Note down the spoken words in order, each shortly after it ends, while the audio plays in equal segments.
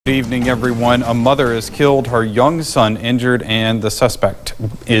Good evening, everyone. A mother is killed, her young son injured, and the suspect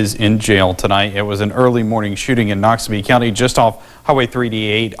is in jail tonight. It was an early morning shooting in Noxubee County, just off Highway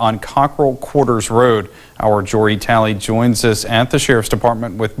 388 on Cockrell Quarters Road. Our Jory Talley joins us at the Sheriff's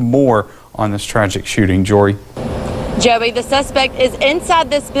Department with more on this tragic shooting. Jory. Joey, the suspect is inside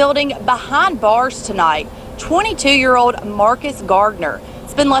this building behind bars tonight. 22-year-old Marcus Gardner.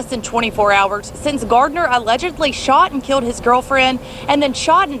 It's been less than 24 hours since Gardner allegedly shot and killed his girlfriend and then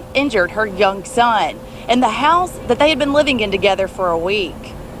shot and injured her young son in the house that they had been living in together for a week.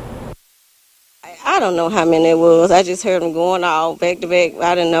 I don't know how many it was. I just heard them going all back to back.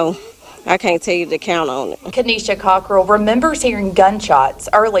 I didn't know. I can't tell you the count on it. Kanisha Cockrell remembers hearing gunshots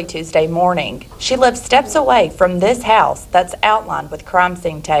early Tuesday morning. She lives steps away from this house that's outlined with crime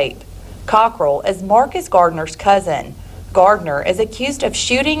scene tape. Cockrell is Marcus Gardner's cousin. Gardner is accused of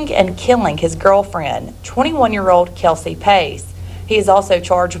shooting and killing his girlfriend, 21-year-old Kelsey Pace. He is also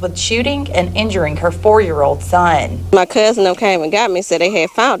charged with shooting and injuring her 4-year-old son. My cousin came and got me, said they had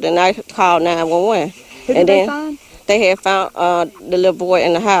found it, and I called 911. Who did they find? They had found the little boy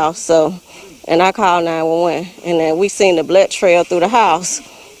in the house, and I called 911, and then we seen the blood trail through the house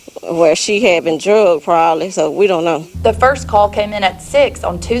where she had been drugged probably, so we don't know. The first call came in at 6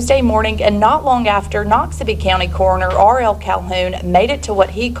 on Tuesday morning, and not long after, Noxubee County Coroner R.L. Calhoun made it to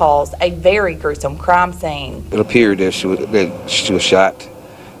what he calls a very gruesome crime scene. It appeared that she was shot,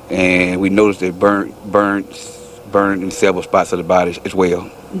 and we noticed it burned in several spots of the body as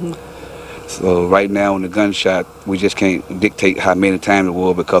well. So right now in the gunshot, we just can't dictate how many times it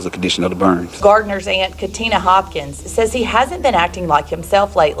was because of the condition of the burns. Gardner's aunt, Katina Hopkins, says he hasn't been acting like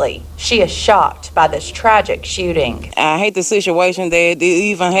himself lately. She is shocked by this tragic shooting. I hate the situation that it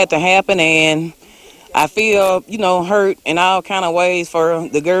even had to happen, and I feel, hurt in all kind of ways for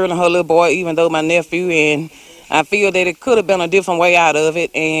the girl and her little boy, even though my nephew, and I feel that it could have been a different way out of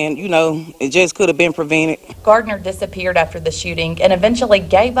it, and, it just could have been prevented. Gardner disappeared after the shooting and eventually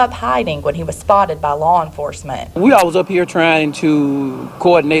gave up hiding when he was spotted by law enforcement. We all was up here trying to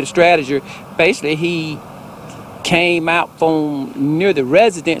coordinate a strategy. Basically, he came out from near the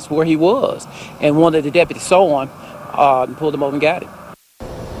residence where he was, and one of the deputies saw him and pulled him over and got him.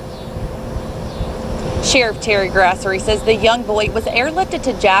 Sheriff Terry Grassery says the young boy was airlifted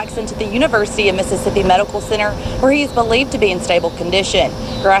to Jackson to the University of Mississippi Medical Center, where he is believed to be in stable condition.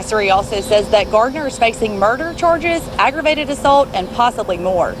 Grassery also says that Gardner is facing murder charges, aggravated assault, and possibly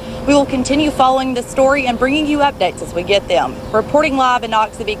more. We will continue following this story and bringing you updates as we get them. Reporting live in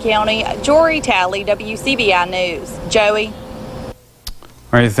Noxubee County, Jory Talley, WCBI News. Joey.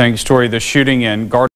 All right, thanks, Jory. The shooting in Gardner.